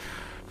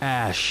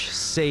 Ash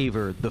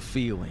savored the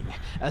feeling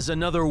as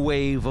another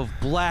wave of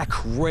black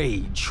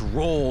rage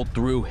rolled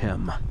through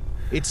him.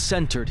 It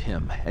centered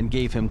him and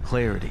gave him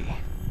clarity.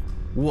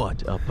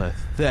 What a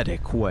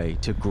pathetic way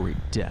to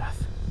greet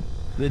death.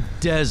 The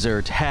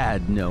desert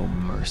had no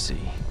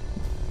mercy.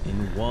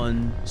 In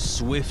one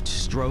swift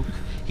stroke,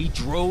 he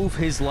drove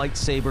his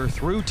lightsaber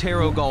through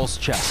Terogol's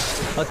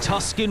chest, a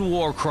Tusken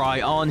war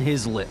cry on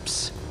his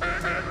lips.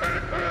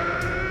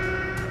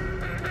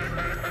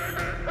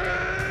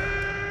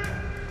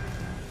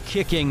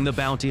 Kicking the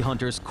bounty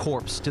hunter's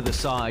corpse to the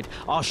side,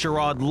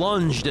 Asherad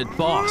lunged at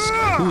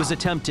Bosk, who was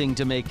attempting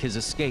to make his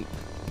escape.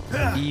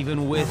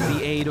 Even with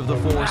the aid of the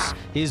Force,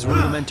 his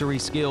rudimentary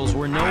skills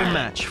were no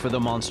match for the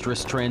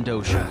monstrous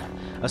Trandoshan.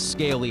 A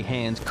scaly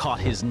hand caught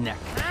his neck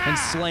and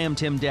slammed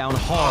him down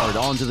hard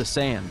onto the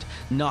sand,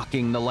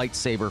 knocking the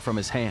lightsaber from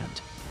his hand.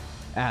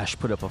 Ash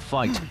put up a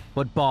fight,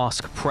 but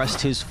Bosk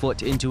pressed his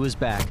foot into his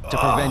back to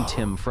prevent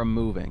him from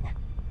moving.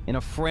 In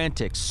a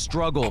frantic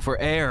struggle for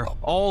air,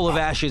 all of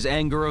Ash's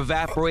anger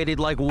evaporated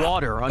like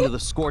water under the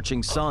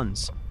scorching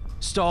suns.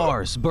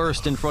 Stars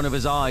burst in front of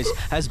his eyes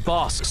as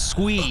Bosk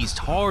squeezed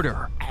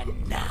harder.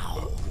 And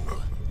now,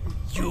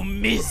 you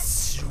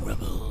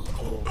miserable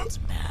old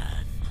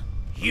man,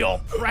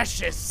 your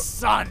precious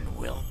son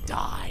will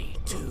die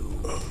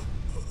too.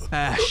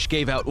 Ash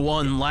gave out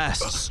one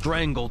last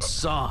strangled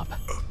sob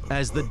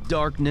as the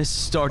darkness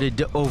started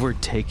to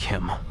overtake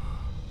him.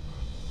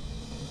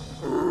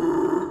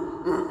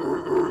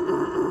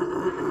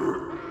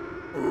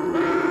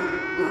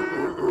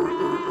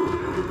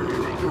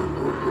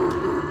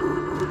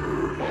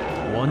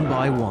 One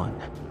by one,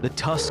 the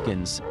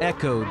Tuskens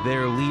echoed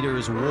their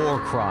leader's war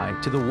cry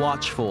to the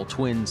watchful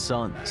twin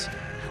sons.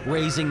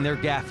 Raising their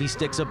gaffy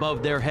sticks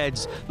above their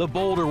heads, the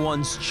bolder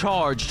ones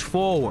charged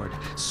forward,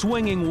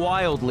 swinging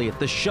wildly at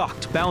the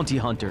shocked bounty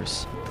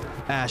hunters.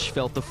 Ash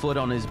felt the foot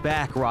on his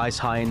back rise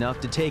high enough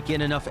to take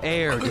in enough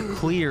air to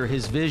clear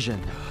his vision.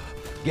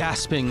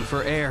 Gasping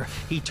for air,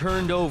 he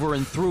turned over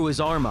and threw his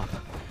arm up.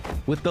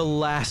 With the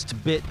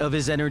last bit of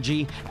his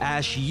energy,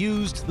 Ash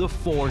used the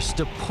Force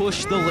to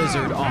push the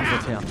lizard off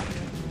of him.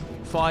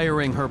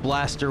 Firing her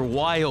blaster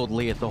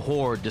wildly at the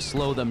horde to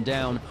slow them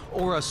down,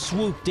 Aura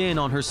swooped in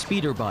on her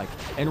speeder bike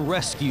and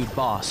rescued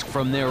Bosk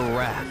from their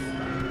wrath.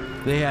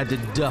 They had to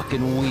duck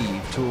and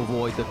weave to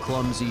avoid the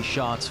clumsy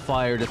shots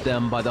fired at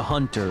them by the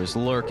hunters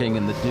lurking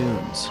in the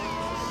dunes.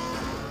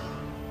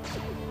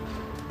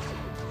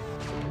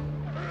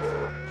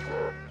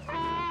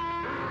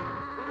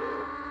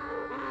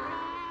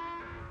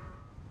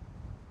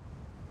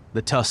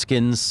 The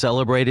Tuskens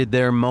celebrated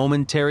their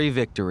momentary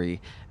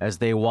victory as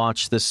they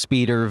watched the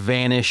speeder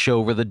vanish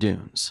over the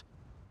dunes.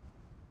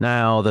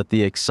 Now that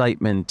the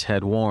excitement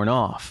had worn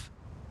off,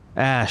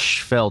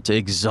 Ash felt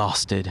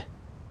exhausted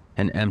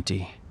and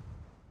empty.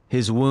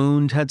 His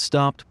wound had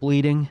stopped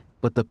bleeding,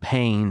 but the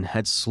pain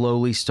had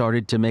slowly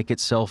started to make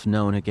itself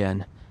known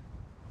again.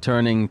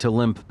 Turning to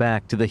limp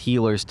back to the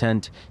healer's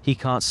tent, he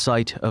caught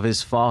sight of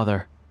his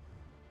father.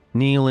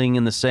 Kneeling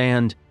in the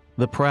sand,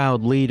 the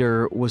proud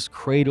leader was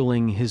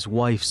cradling his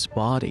wife's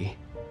body.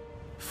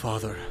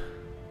 Father.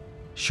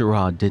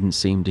 Sharad didn't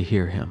seem to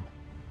hear him.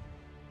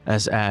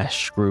 As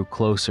Ash grew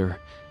closer,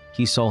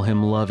 he saw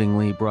him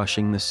lovingly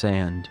brushing the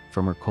sand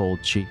from her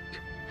cold cheek,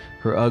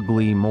 her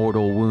ugly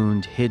mortal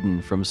wound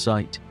hidden from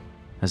sight,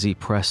 as he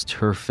pressed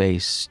her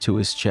face to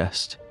his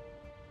chest.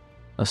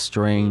 A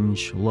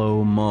strange,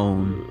 low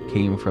moan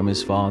came from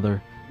his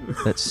father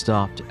that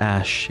stopped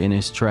Ash in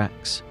his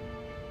tracks.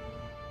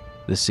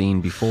 The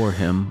scene before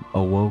him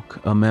awoke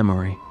a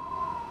memory.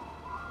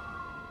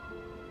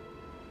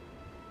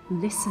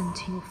 Listen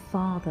to your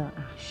father,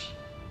 Ash.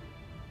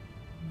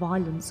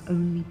 Violence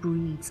only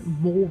breeds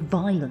more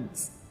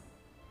violence.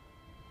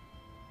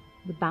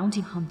 The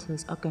bounty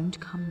hunters are going to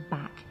come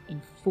back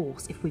in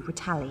force if we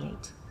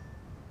retaliate.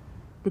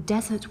 The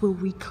desert will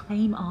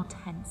reclaim our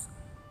tents,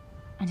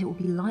 and it will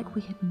be like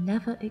we had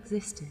never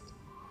existed.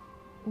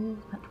 All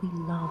that we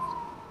loved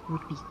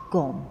would be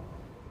gone.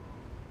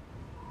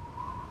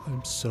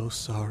 I'm so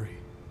sorry.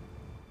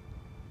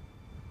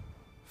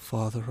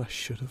 Father, I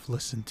should have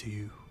listened to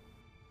you.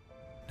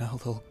 Now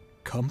they'll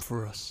come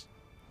for us,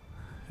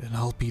 and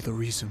I'll be the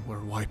reason we're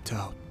wiped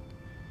out.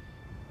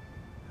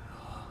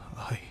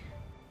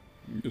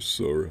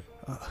 Ysara,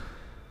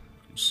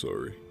 I'm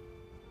sorry.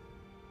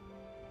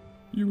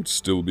 You would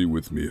still be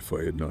with me if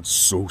I had not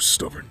so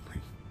stubbornly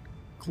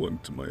clung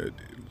to my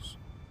ideals.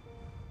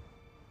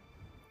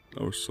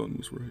 Our son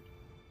was right.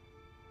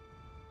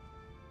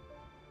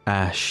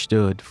 Ash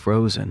stood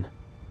frozen.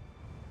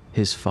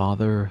 His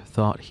father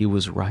thought he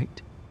was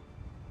right.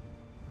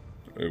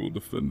 I will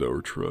defend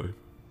our tribe.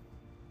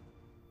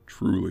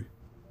 Truly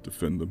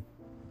defend them.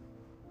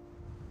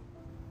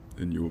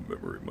 In your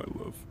memory, my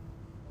love.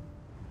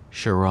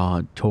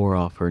 Sherrod tore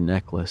off her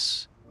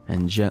necklace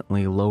and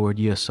gently lowered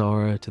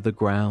Ysara to the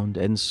ground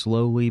and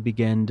slowly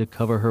began to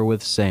cover her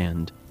with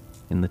sand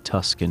in the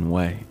Tuscan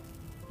way.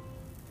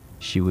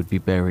 She would be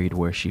buried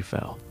where she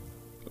fell.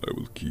 I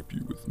will keep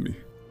you with me,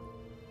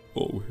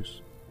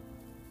 always.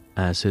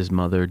 As his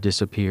mother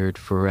disappeared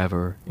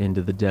forever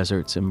into the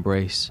desert's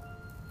embrace,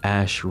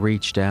 Ash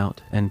reached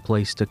out and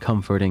placed a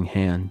comforting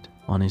hand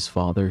on his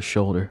father's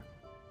shoulder.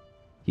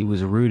 He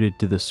was rooted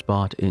to the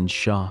spot in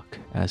shock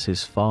as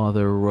his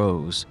father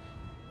rose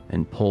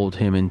and pulled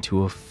him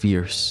into a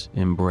fierce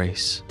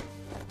embrace.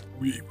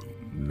 We will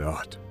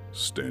not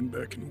stand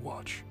back and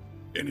watch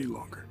any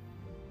longer.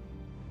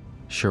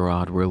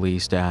 Sherrod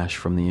released Ash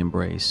from the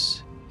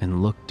embrace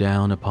and looked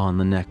down upon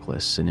the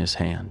necklace in his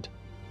hand.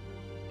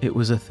 It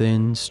was a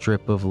thin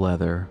strip of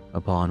leather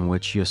upon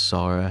which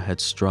Ysara had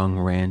strung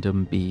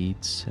random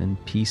beads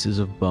and pieces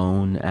of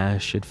bone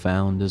Ash had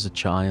found as a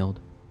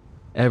child,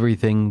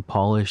 everything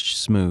polished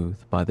smooth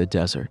by the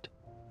desert.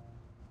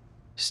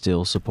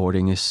 Still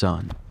supporting his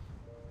son,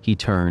 he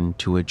turned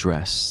to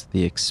address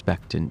the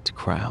expectant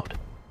crowd.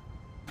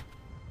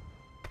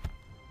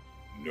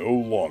 No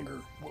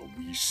longer will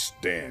we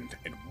stand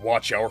and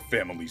watch our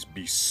families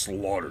be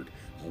slaughtered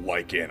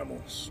like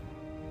animals.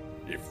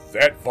 If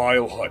that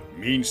vile hut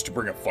means to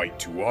bring a fight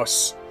to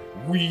us,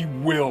 we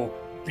will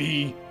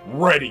be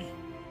ready.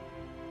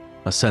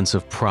 A sense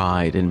of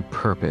pride and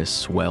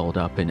purpose welled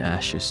up in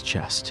Ash's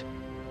chest.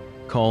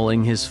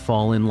 Calling his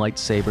fallen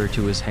lightsaber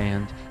to his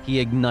hand, he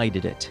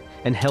ignited it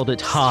and held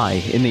it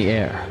high in the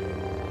air.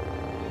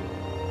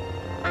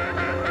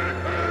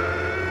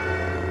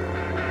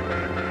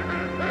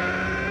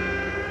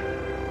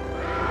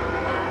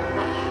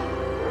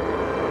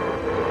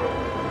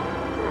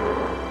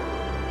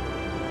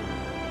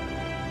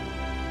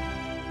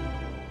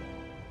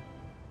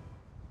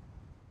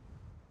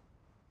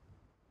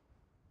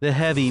 The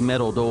heavy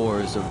metal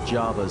doors of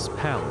Jabba's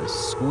palace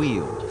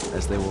squealed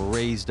as they were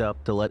raised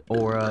up to let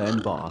Aura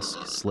and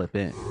Bossk slip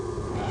in.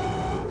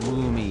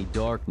 Gloomy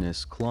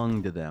darkness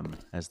clung to them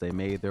as they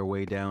made their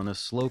way down a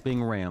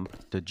sloping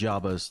ramp to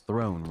Jabba's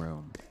throne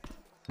room.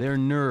 Their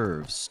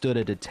nerves stood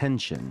at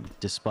attention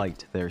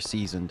despite their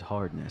seasoned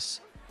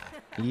hardness.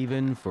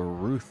 Even for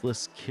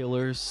ruthless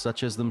killers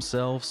such as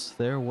themselves,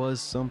 there was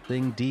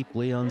something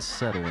deeply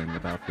unsettling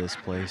about this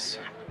place.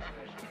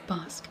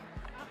 Bossk,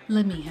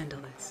 let me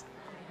handle this.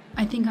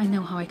 I think I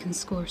know how I can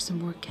score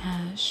some more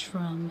cash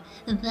from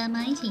the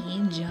mighty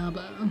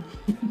Jabba.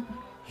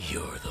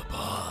 You're the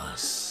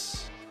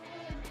boss.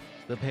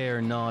 The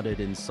pair nodded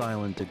in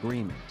silent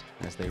agreement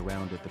as they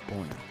rounded the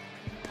corner.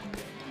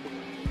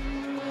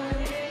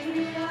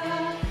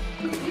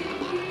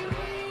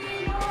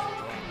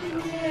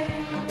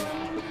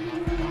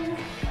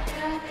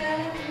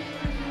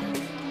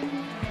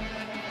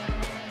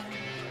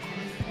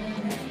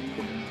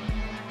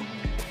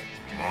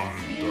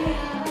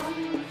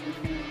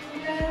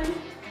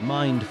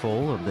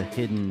 Mindful of the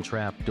hidden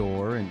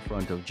trapdoor in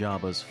front of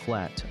Jabba's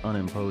flat,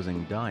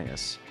 unimposing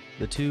dais,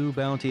 the two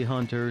bounty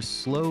hunters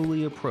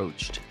slowly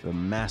approached the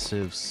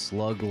massive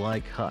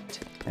slug-like hut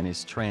and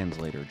his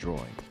translator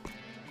droid.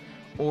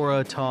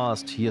 Aura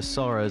tossed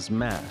Ysara's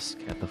mask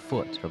at the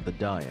foot of the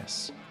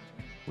dais.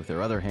 With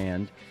her other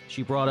hand,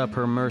 she brought up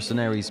her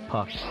mercenary's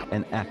puck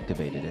and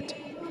activated it.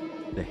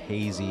 The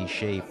hazy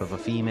shape of a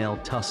female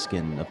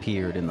Tuscan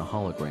appeared in the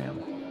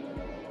hologram.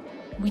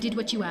 We did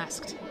what you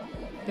asked.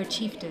 Their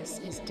chiefess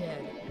is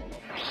dead.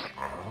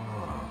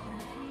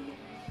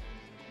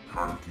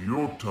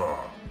 Kankiota,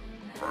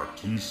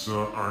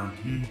 Artisa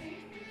Arhi.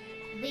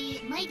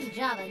 The mighty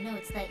Jabba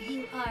notes that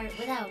you are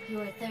without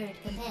your third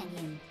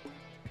companion.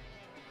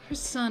 Her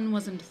son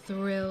wasn't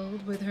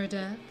thrilled with her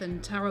death,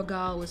 and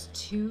Tarogal was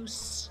too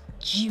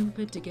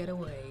stupid to get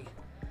away.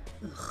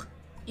 Ugh,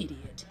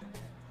 idiot.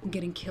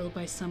 Getting killed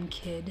by some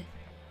kid.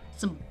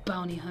 Some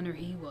bounty hunter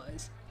he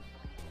was.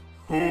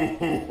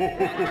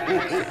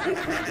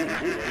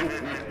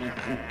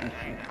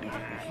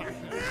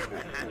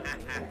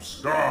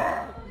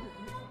 Star,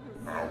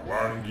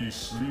 Awangi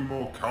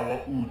Slimo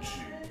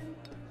Kawauchi,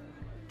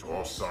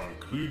 Tosan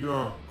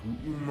Krida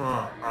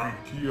Kuuma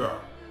Ankia.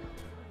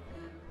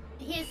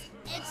 His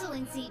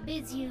Excellency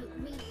bids you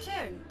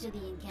return to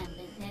the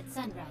encampment at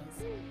sunrise.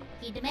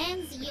 He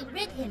demands you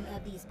rid him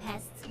of these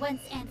pests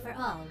once and for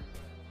all.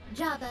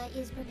 Jabba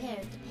is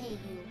prepared to pay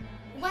you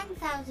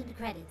 1,000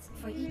 credits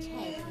for each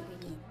head you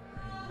bring in.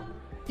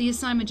 The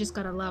assignment just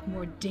got a lot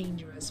more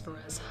dangerous for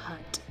us,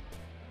 Hutt.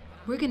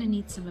 We're gonna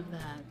need some of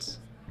that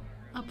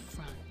up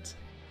front.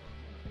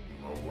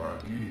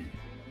 Mawagi,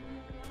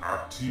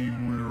 Ati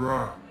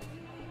Mulra,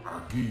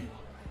 Agi.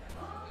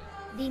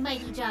 The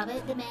mighty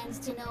Jabba demands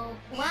to know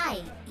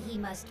why he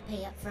must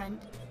pay up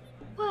front.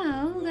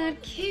 Well,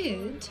 that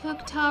kid took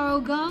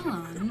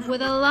Tarogan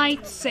with a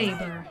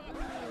lightsaber.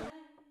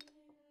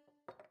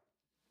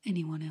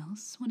 Anyone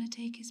else want to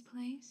take his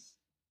place?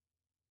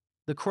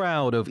 The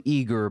crowd of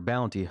eager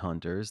bounty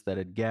hunters that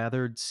had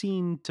gathered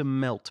seemed to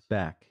melt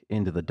back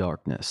into the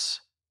darkness.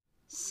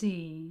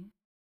 See,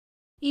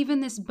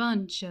 even this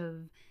bunch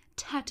of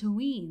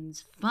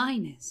Tatooine's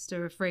finest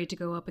are afraid to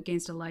go up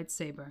against a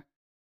lightsaber.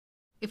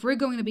 If we're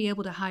going to be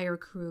able to hire a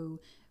crew,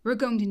 we're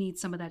going to need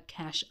some of that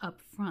cash up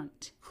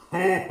front.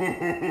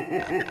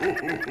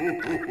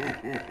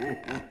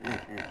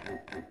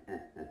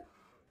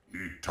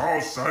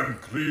 Itasan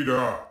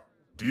Krida,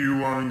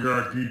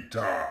 Diwanger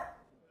Gita.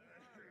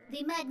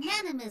 The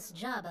magnanimous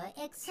Jabba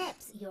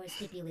accepts your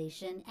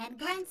stipulation and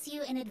grants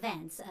you an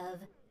advance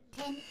of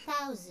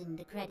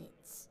 10,000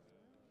 credits.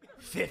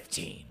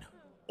 15.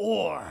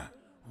 Or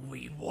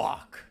we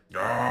walk.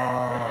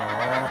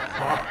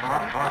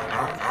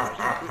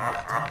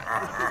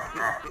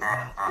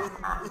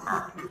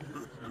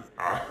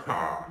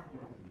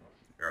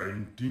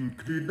 Entin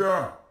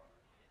Krida,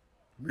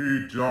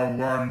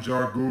 Mijawan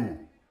Jagu.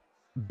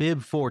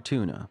 Bib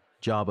Fortuna,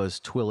 Jabba's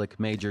Twi'lek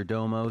major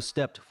domo,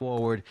 stepped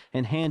forward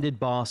and handed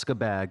Bosk a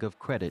bag of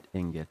credit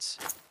ingots.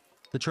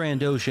 The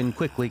Trandoshan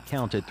quickly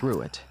counted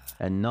through it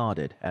and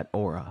nodded at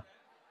Aura.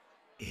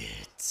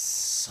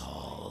 It's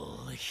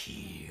all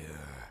here.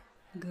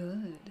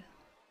 Good.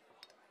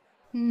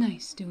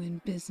 Nice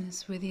doing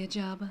business with you,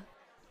 Jabba.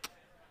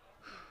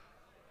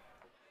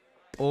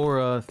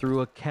 Aura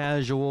threw a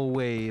casual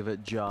wave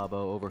at Jabba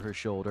over her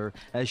shoulder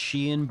as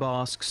she and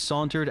Bosk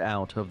sauntered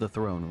out of the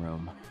throne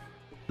room.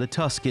 The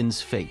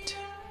Tusken's fate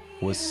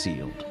was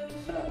sealed.